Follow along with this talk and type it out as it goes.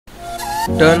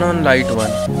Turn on light 1.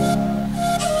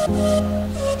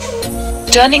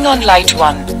 Turning on light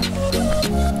 1.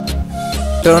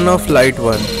 Turn off light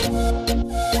 1.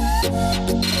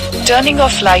 Turning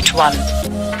off light 1.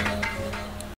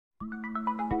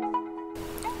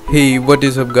 Hey, what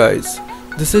is up guys?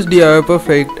 This is DIY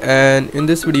Perfect, and in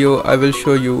this video I will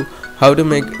show you how to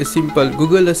make a simple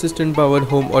Google Assistant powered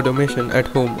home automation at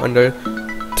home under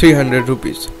 300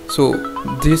 rupees. So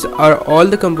these are all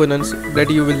the components that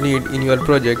you will need in your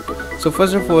project. So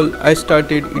first of all, I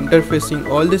started interfacing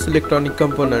all these electronic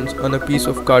components on a piece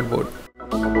of cardboard.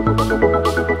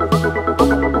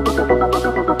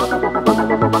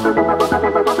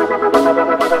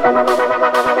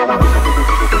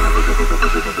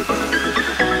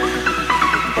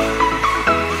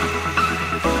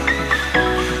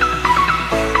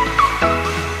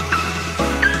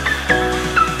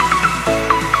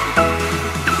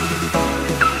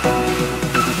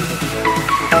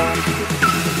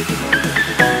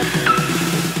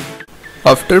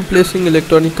 After placing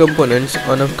electronic components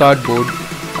on a cardboard,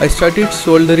 I started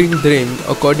soldering them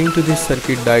according to this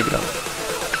circuit diagram.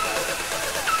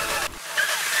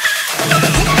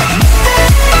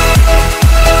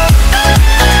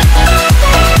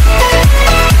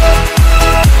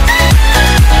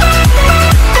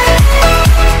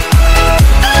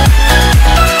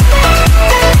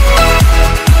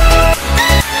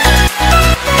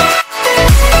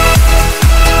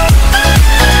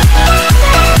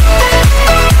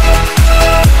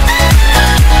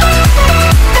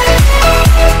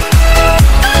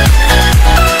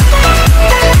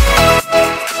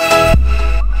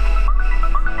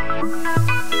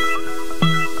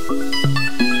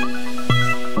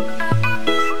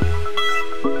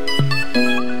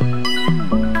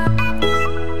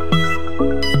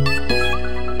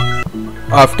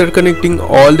 After connecting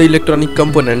all the electronic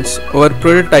components, our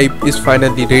prototype is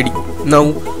finally ready. Now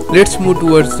let's move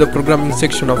towards the programming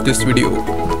section of this video.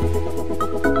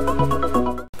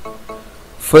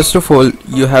 First of all,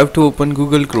 you have to open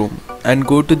Google Chrome and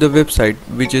go to the website,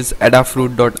 which is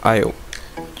adafruit.io.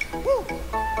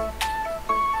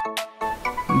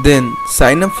 Then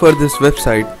sign up for this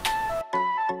website.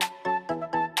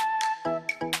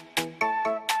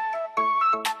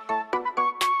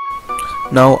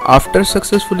 Now after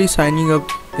successfully signing up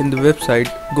in the website,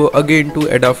 go again to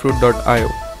adafruit.io.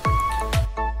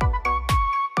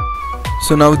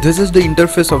 So now this is the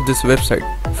interface of this website.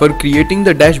 For creating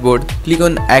the dashboard, click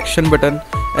on action button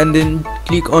and then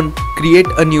click on create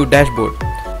a new dashboard.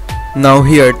 Now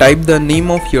here type the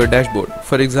name of your dashboard.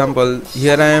 For example,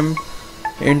 here I am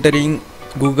entering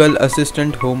Google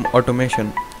Assistant Home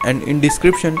Automation, and in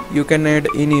description you can add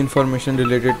any information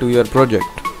related to your project.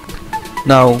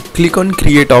 Now click on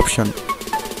create option.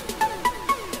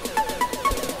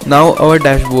 Now our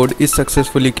dashboard is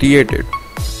successfully created.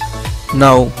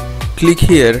 Now click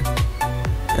here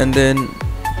and then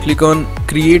click on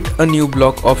create a new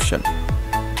block option.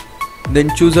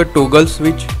 Then choose a toggle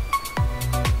switch.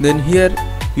 Then here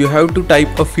you have to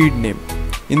type a feed name.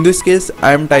 In this case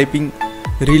I am typing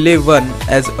relay 1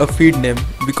 as a feed name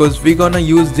because we're gonna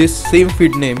use this same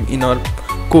feed name in our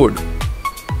code.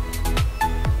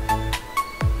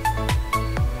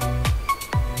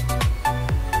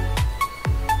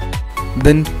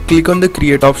 Then click on the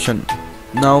create option.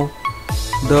 Now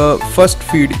the first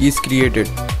feed is created.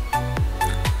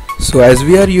 So as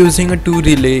we are using a 2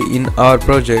 relay in our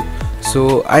project,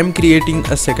 so I am creating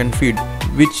a second feed,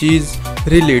 which is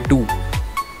relay 2.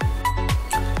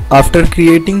 After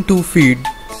creating 2 feed,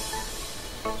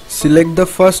 select the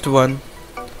first one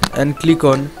and click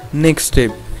on next step.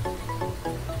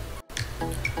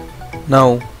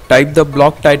 Now type the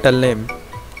block title name.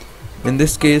 In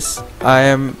this case I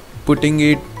am putting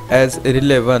it as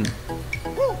relay 1,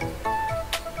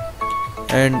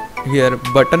 and here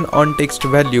button on text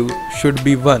value should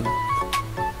be 1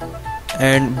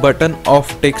 and button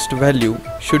off text value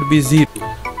should be 0.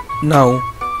 Now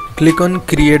click on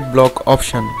create block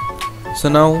option. So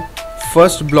now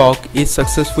first block is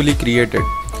successfully created.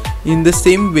 In the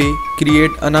same way,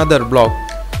 create another block.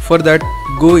 For that,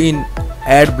 go in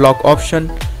add block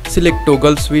option, select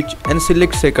toggle switch and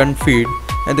select second feed,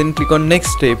 and then click on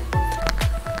next step.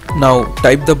 Now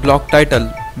type the block title,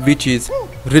 which is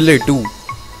relay 2,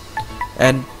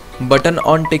 and button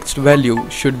on text value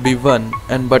should be 1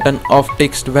 and button off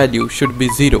text value should be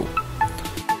 0.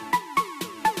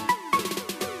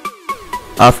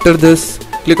 After this,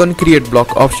 click on create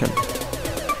block option.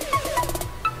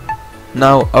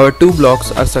 Now our 2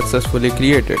 blocks are successfully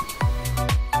created.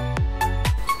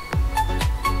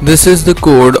 This is the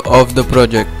code of the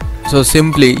project. So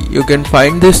simply you can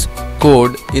find this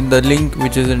code in the link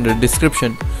which is in the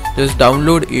description. Just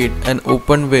download it and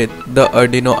open with the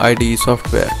Arduino IDE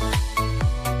software.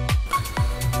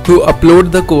 To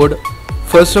upload the code,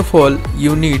 first of all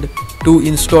you need to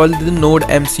install the Node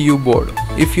MCU board.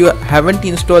 If you haven't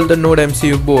installed the Node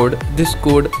MCU board, this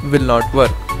code will not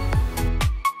work.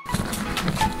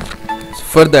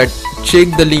 For that, check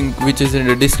the link which is in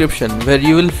the description, where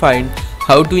you will find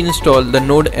how to install the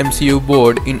Node MCU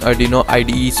board in Arduino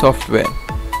IDE software.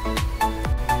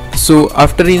 So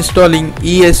after installing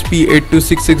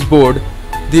ESP8266 board,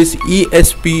 this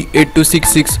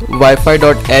ESP8266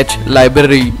 Wi-Fi.h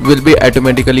library will be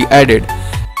automatically added.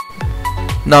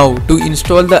 Now to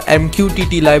install the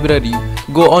MQTT library,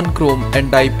 go on Chrome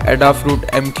and type Adafruit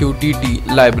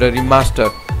MQTT library master.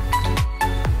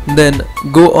 Then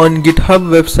go on GitHub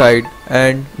website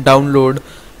and download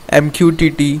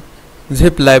MQTT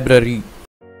zip library.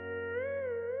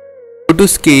 Go to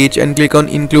Sketch and click on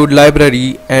include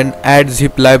library and add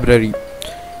zip library.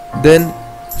 Then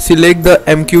select the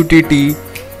MQTT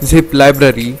zip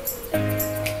library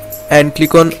and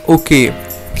click on OK.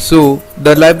 So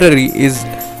the library is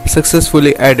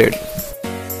successfully added.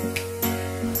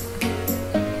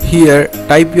 Here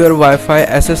type your Wi-Fi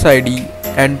SSID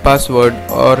and password,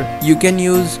 or you can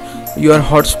use your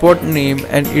hotspot name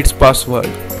and its password.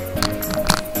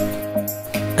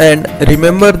 And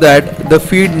remember that the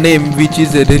feed name, which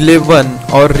is relay 1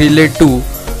 or relay 2,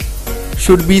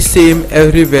 should be same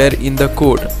everywhere in the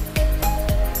code.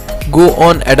 Go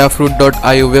on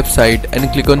adafruit.io website and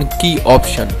click on key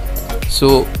option.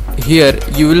 So here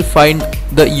you will find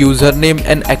the username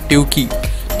and active key.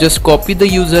 Just copy the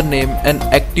username and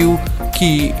active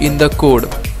key in the code.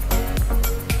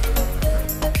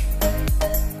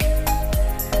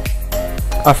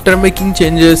 After making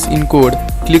changes in code,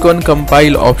 click on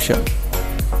compile option.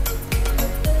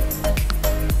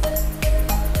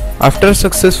 After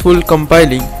successful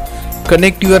compiling,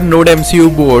 connect your Node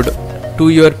MCU board to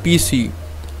your PC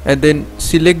and then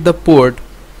select the port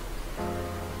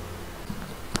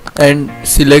and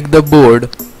select the board,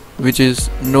 which is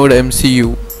Node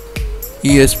MCU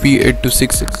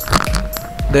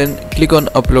ESP8266. Then click on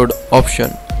upload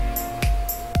option.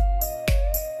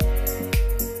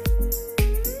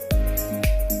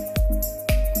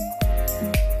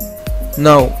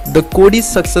 Now the code is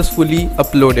successfully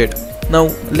uploaded. Now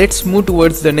let's move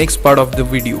towards the next part of the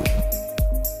video.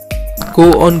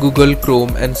 Go on Google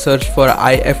Chrome and search for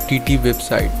IFTT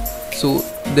website. So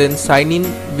then sign in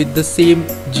with the same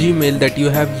Gmail that you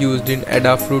have used in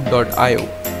adafruit.io.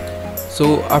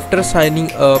 So after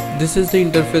signing up, this is the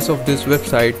interface of this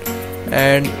website,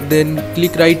 and then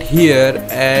click right here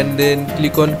and then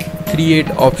click on create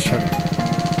option.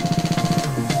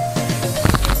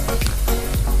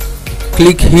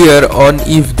 Click here on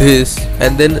if this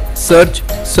and then search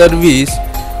service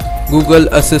Google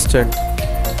Assistant.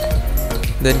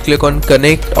 Then click on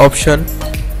connect option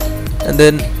and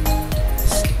then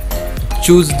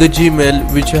choose the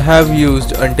Gmail which you have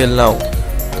used until now.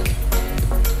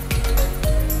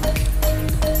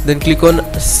 Then click on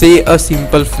say a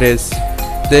simple phrase.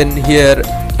 Then here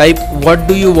type what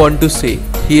do you want to say.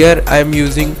 Here I am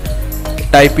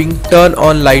typing turn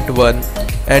on light 1,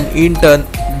 and in turn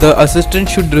the assistant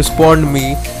should respond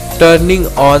me turning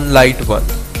on light 1.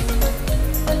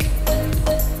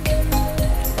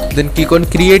 Then click on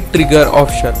create trigger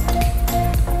option.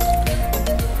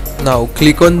 Now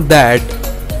click on that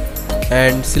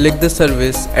and select the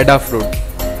service Adafruit.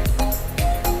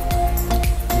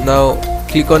 Now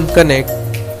click on connect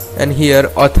and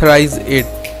here authorize it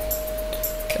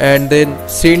and then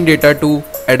send data to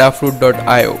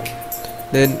adafruit.io.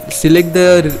 Then select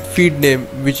the feed name,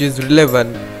 which is relay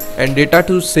 1, and data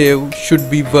to save should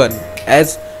be 1,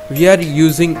 as we are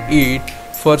using it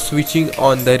for switching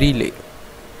on the relay.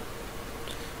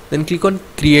 Then click on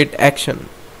create action.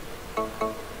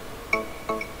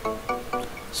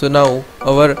 So now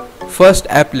our first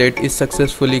applet is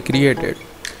successfully created.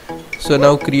 So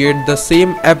now create the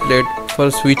same applet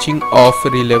for switching off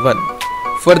relay 1.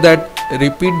 For that,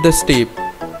 repeat the step,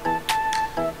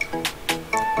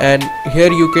 and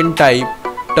here you can type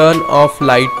turn off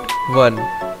light 1,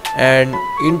 and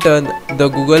in turn the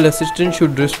Google Assistant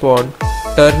should respond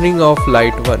turning off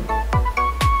light 1.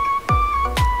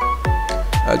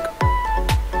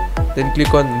 Then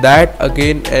click on that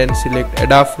again and select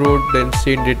Adafruit, then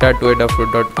send data to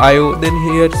adafruit.io. Then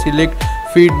here select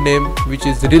feed name, which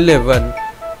is relay 1,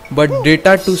 but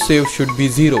data to save should be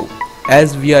 0,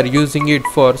 as we are using it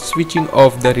for switching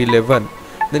off the relay 1.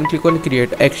 Then click on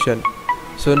create action.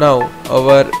 So now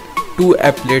our two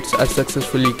applets are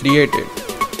successfully created.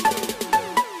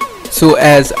 So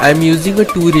as I am using a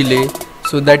 2 relay,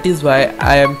 so that is why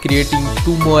I am creating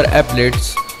 2 more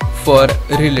applets for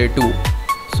relay 2.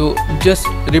 So just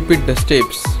repeat the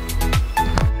steps.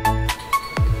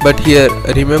 But here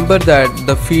remember that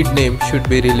the feed name should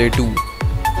be relay 2.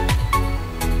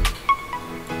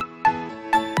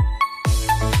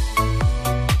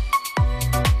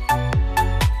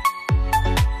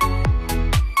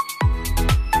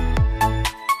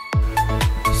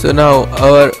 So now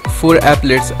our 4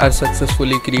 applets are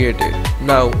successfully created.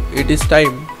 Now it is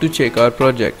time to check our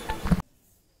project.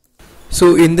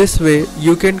 So in this way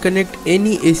you can connect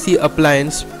any AC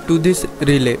appliance to this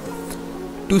relay.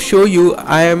 To show you,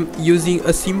 I am using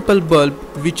a simple bulb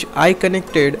which I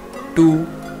connected to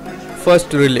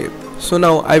first relay. So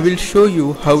now I will show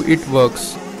you how it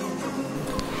works.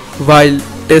 While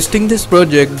testing this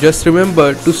project, just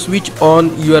remember to switch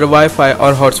on your Wi-Fi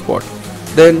or hotspot.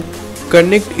 Then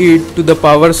connect it to the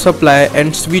power supply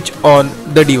and switch on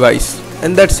the device.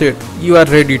 And that's it, you are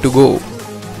ready to go.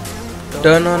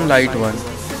 Turn on light 1.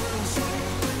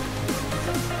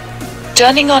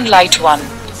 Turning on light 1.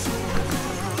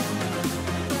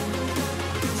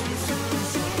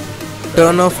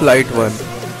 Turn off light 1.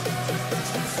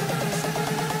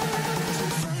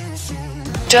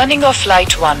 Turning off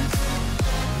light 1.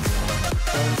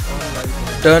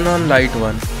 Turn on light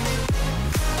 1.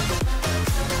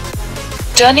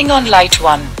 Turning on light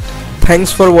 1.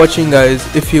 Thanks for watching guys.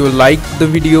 If you liked the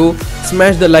video,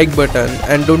 smash the like button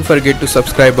and don't forget to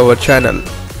subscribe our channel.